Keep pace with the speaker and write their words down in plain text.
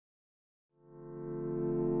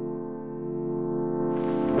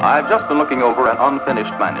I've just been looking over an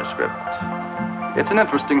unfinished manuscript. It's an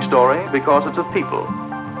interesting story because it's of people.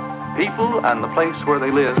 People and the place where they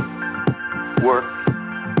live, work,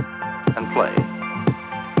 and play.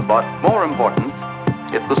 But more important,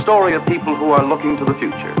 it's the story of people who are looking to the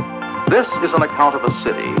future. This is an account of a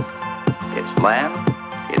city, its land,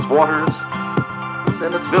 its waters,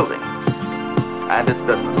 and its buildings, and its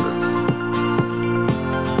businesses.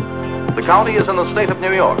 The county is in the state of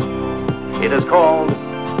New York. It is called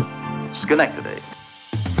Schenectady.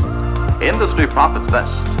 Industry profits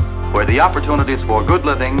best where the opportunities for good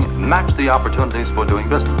living match the opportunities for doing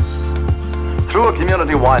business. Through a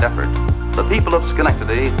community-wide effort, the people of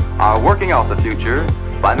Schenectady are working out the future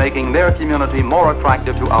by making their community more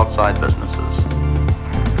attractive to outside businesses.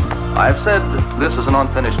 I've said this is an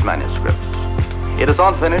unfinished manuscript. It is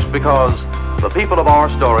unfinished because the people of our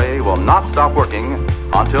story will not stop working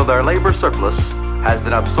until their labor surplus has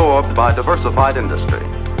been absorbed by diversified industry.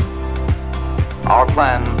 Our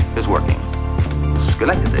plan is working.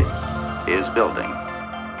 Schenectady is building.